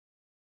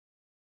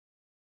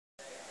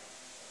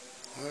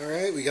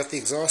Alright, we got the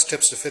exhaust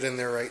tips to fit in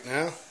there right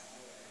now.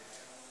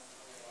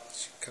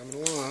 It's coming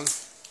along.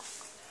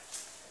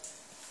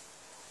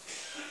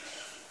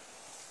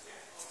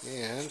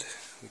 And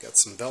we got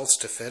some belts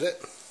to fit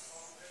it.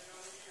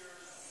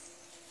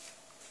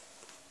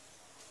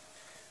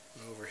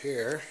 And over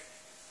here,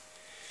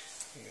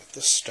 we got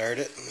this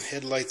started. The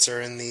headlights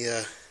are in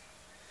the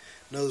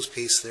nose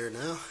piece there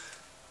now.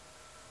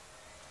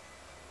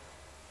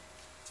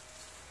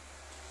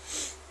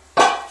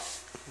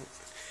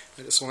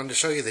 I just wanted to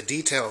show you the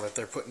detail that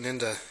they're putting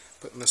into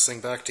putting this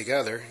thing back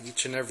together.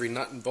 Each and every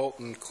nut and bolt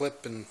and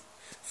clip and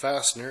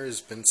fastener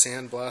has been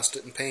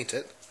sandblasted and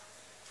painted.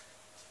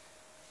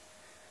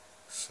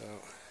 So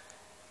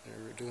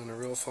they're doing a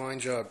real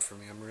fine job for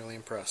me. I'm really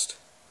impressed.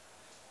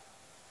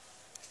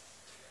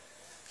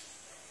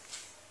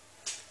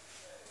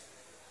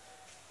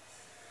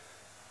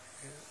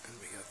 And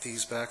we got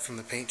these back from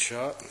the paint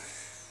shop.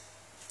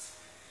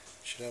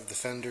 Should have the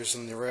fenders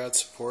and the rad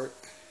support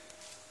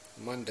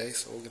Monday,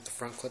 so we'll get the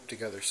front clip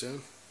together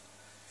soon.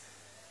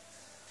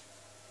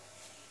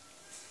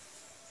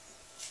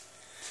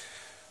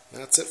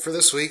 That's it for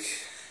this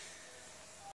week.